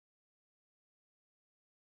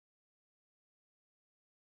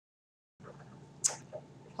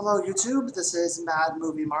Hello YouTube, this is Mad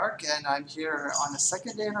Movie Mark, and I'm here on the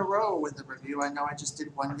second day in a row with a review. I know I just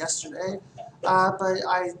did one yesterday, but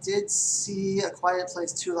I did see A Quiet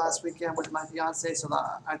Place 2 last weekend with my fiance, so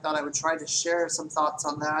that I thought I would try to share some thoughts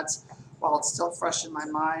on that while it's still fresh in my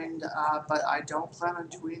mind, but I don't plan on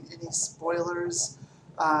doing any spoilers,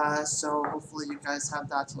 so hopefully you guys have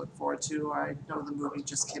that to look forward to. I know the movie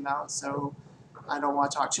just came out, so I don't want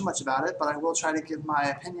to talk too much about it, but I will try to give my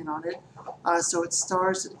opinion on it. So it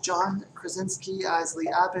stars John Krasinski as Lee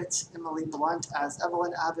Abbott, Emily Blunt as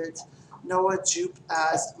Evelyn Abbott, Noah Jupe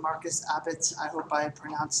as Marcus Abbott. I hope I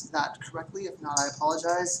pronounced that correctly. If not, I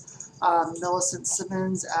apologize. Millicent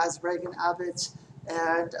Simmonds as Regan Abbott,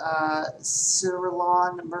 and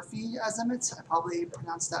Cillian Murphy as Emmett. I probably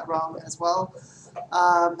pronounced that wrong as well.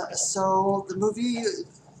 So the movie,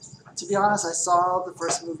 to be honest, I saw the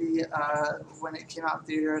first movie when it came out in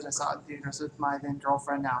theaters. I saw it in theaters with my then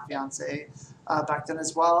girlfriend, now fiance, back then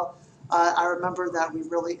as well. I remember that we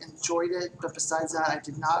really enjoyed it, but besides that, I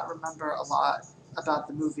did not remember a lot about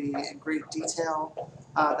the movie in great detail.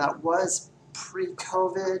 That was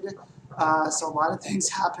pre-COVID, so a lot of things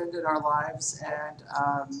happened in our lives, and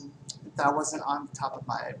that wasn't on top of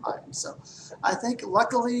my mind. So I think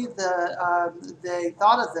luckily they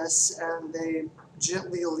thought of this and they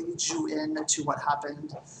gently lead you into what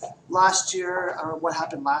happened last year or what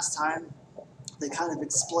happened last time. They kind of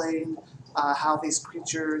explain how these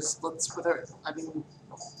creatures,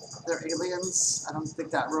 they're aliens. I don't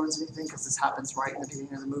think that ruins anything because this happens right in the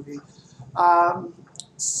beginning of the movie. Um,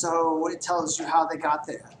 so it tells you how they got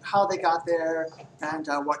there, and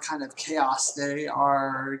what kind of chaos they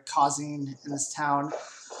are causing in this town.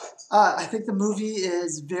 I think the movie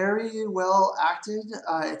is very well acted.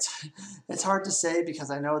 It's hard to say because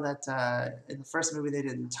I know that in the first movie they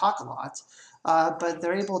didn't talk a lot, but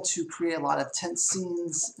they're able to create a lot of tense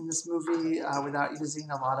scenes in this movie without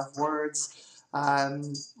using a lot of words.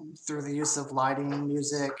 Through the use of lighting,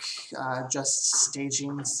 music, just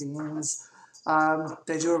staging scenes.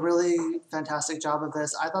 They do a really fantastic job of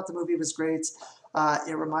this. I thought the movie was great.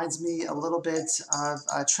 It reminds me a little bit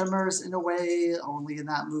of Tremors in a way, only in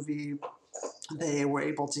that movie they were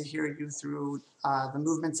able to hear you through the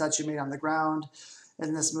movements that you made on the ground.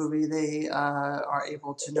 In this movie, they are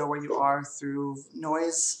able to know where you are through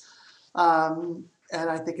noise. And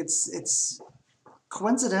I think it's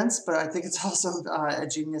coincidence, but I think it's also a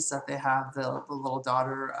genius that they have the little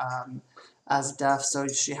daughter as deaf, so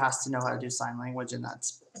she has to know how to do sign language, and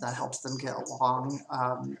that helps them get along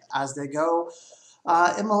as they go.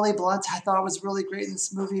 Emily Blunt, I thought was really great in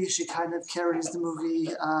this movie. She kind of carries the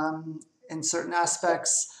movie in certain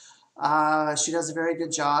aspects. She does a very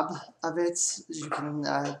good job of it. You can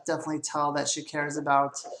definitely tell that she cares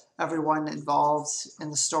about everyone involved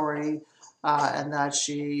in the story, and that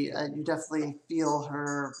you definitely feel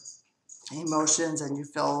her emotions and you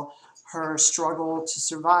feel her struggle to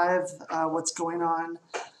survive what's going on.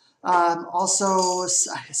 Also,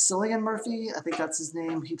 Cillian Murphy, I think that's his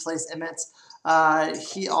name. He plays Emmett.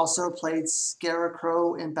 He also played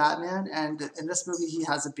Scarecrow in Batman, and in this movie he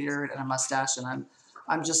has a beard and a mustache, and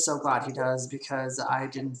I'm just so glad he does because I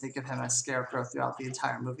didn't think of him as Scarecrow throughout the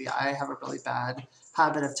entire movie. I have a really bad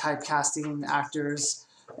habit of typecasting actors,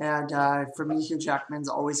 and for me, Hugh Jackman's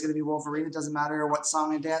always going to be Wolverine. It doesn't matter what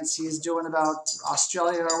song and dance he's doing about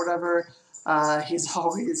Australia or whatever. I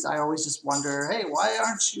always just wonder, hey,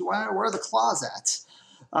 where are the claws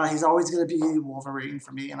at? He's always going to be Wolverine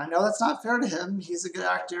for me, and I know that's not fair to him. He's a good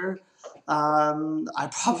actor. I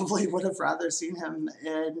probably would have rather seen him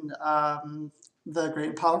in The Great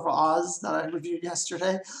and Powerful Oz that I reviewed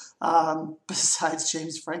yesterday, besides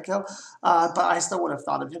James Franco, but I still would have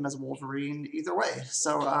thought of him as Wolverine either way.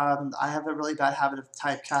 So I have a really bad habit of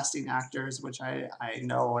typecasting actors, which I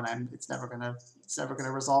know, and it's never gonna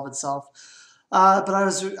resolve itself. And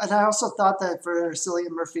I also thought that for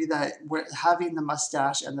Cillian Murphy, that having the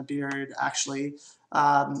mustache and the beard actually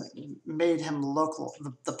made him look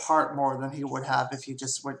the part more than he would have if he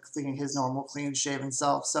just went clean his normal clean shaven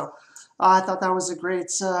self. So I thought that was a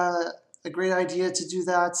great idea to do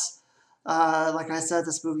that. Like I said,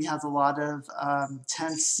 this movie has a lot of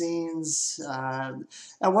tense scenes. And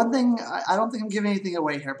one thing, I don't think I'm giving anything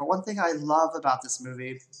away here, but one thing I love about this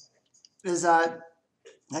movie is that,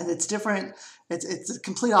 and it's different, it's the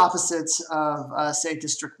complete opposite of, say,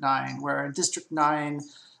 District 9, where in District 9,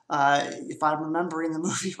 if I'm remembering the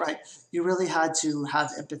movie right, you really had to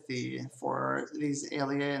have empathy for these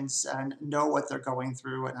aliens and know what they're going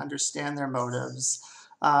through and understand their motives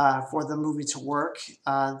for the movie to work.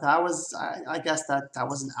 I guess that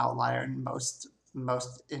was an outlier in most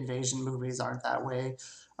most invasion movies aren't that way.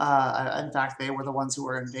 In fact, they were the ones who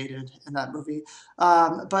were invaded in that movie.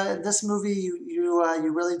 But in this movie,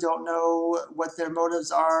 you really don't know what their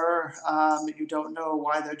motives are. You don't know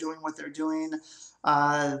why they're doing what they're doing.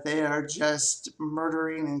 They are just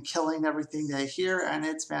murdering and killing everything they hear, and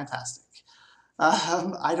it's fantastic.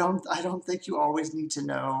 I don't think you always need to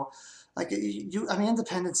know. Like I mean,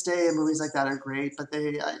 Independence Day and movies like that are great, but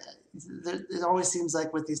it always seems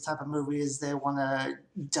like with these type of movies, they want to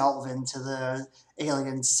delve into the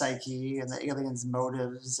alien's psyche and the alien's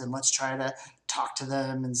motives, and let's try to talk to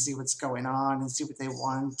them and see what's going on and see what they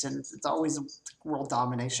want, and it's always world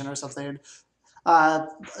domination or something. Uh,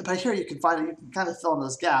 but here you can find it. You can kind of fill in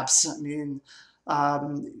those gaps. I mean,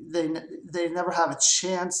 they never have a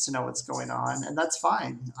chance to know what's going on, and that's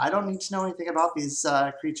fine. I don't need to know anything about these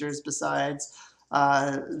creatures besides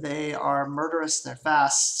they are murderous. They're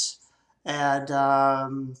fast, and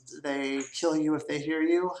they kill you if they hear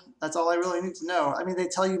you. That's all I really need to know. I mean, they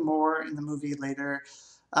tell you more in the movie later.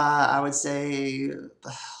 I would say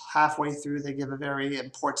halfway through, they give a very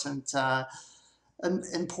important. An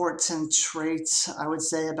important trait I would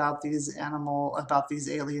say about these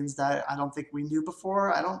aliens that I don't think we knew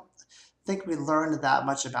before. I don't think we learned that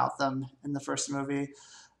much about them in the first movie.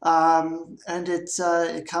 And it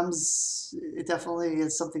definitely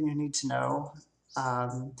is something you need to know.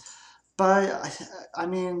 Um, but I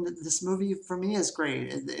mean, this movie for me is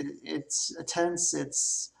great. It's tense.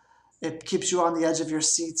 It keeps you on the edge of your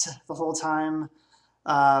seat the whole time.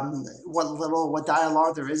 What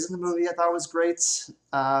dialogue there is in the movie I thought was great.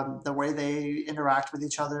 The way they interact with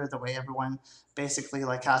each other, the way everyone basically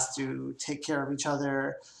like has to take care of each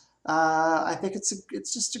other. I think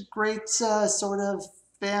it's just a great sort of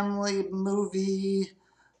family movie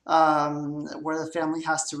where the family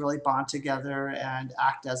has to really bond together and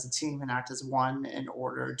act as a team and act as one in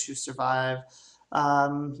order to survive.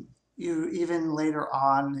 Um, you even later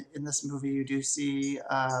on in this movie, you do see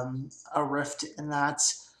a rift in that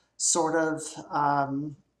sort of,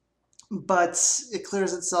 but it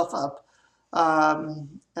clears itself up.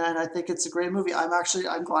 And I think it's a great movie. I'm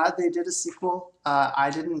glad they did a sequel. I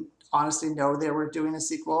didn't honestly know they were doing a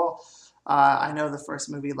sequel. I know the first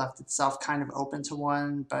movie left itself kind of open to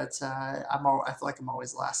one, but I feel like I'm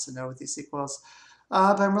always last to know with these sequels.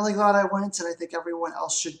 But I'm really glad I went, and I think everyone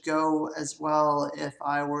else should go as well. If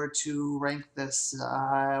I were to rank this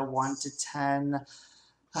 1 to 10,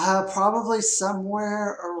 probably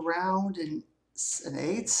somewhere around an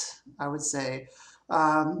 8, I would say.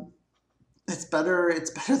 Um, it's better.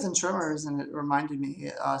 It's better than Tremors, and it reminded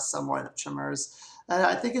me somewhat of Tremors. And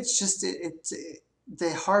I think it's just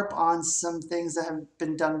they harp on some things that have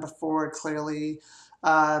been done before, clearly,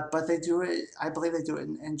 but they do it. I believe they do it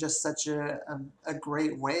in just such a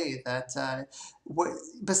great way that what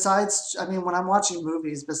besides. I mean, when I'm watching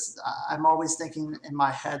movies, I'm always thinking in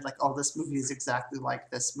my head like, oh, this movie is exactly like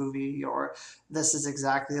this movie, or this is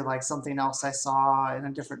exactly like something else I saw in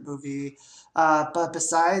a different movie. But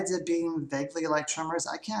besides it being vaguely like Tremors,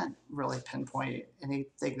 I can't really pinpoint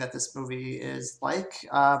anything that this movie is like.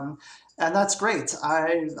 And that's great.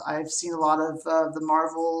 I've seen a lot of the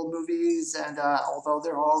Marvel movies, and although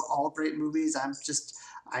they're all great movies,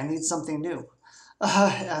 I need something new.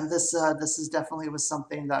 And this is definitely was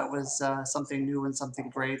something that was something new and something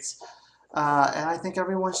great. And I think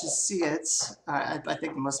everyone should see it. I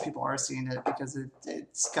think most people are seeing it because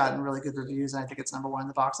it's gotten really good reviews, and I think it's #1 in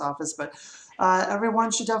the box office. But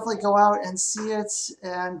everyone should definitely go out and see it.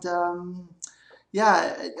 And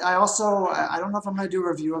yeah, I don't know if I'm going to do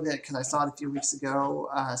a review of it because I saw it a few weeks ago,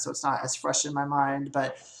 so it's not as fresh in my mind.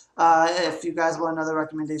 But if you guys want another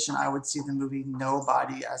recommendation, I would see the movie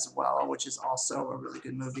Nobody as well, which is also a really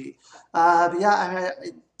good movie. But yeah,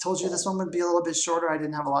 I told you this one would be a little bit shorter. I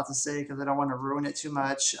didn't have a lot to say because I don't want to ruin it too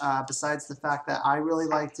much. Besides the fact that I really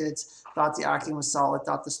liked it, thought the acting was solid,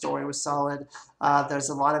 thought the story was solid. There's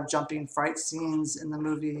a lot of jumping fight scenes in the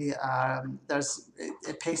movie.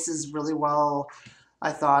 It paces really well.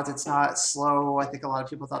 I thought it's not slow. I think a lot of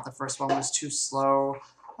people thought the first one was too slow.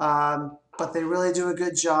 But they really do a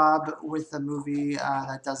good job with the movie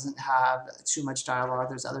that doesn't have too much dialogue.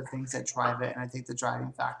 There's other things that drive it, and I think the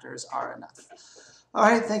driving factors are enough. All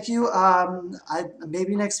right, thank you.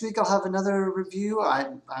 Maybe next week I'll have another review.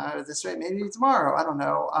 This rate, maybe tomorrow. I don't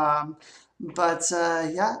know. But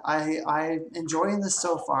yeah, I'm enjoying this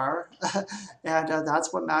so far, and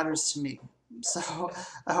that's what matters to me. So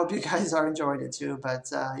I hope you guys are enjoying it too. But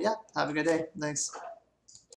yeah, have a good day. Thanks.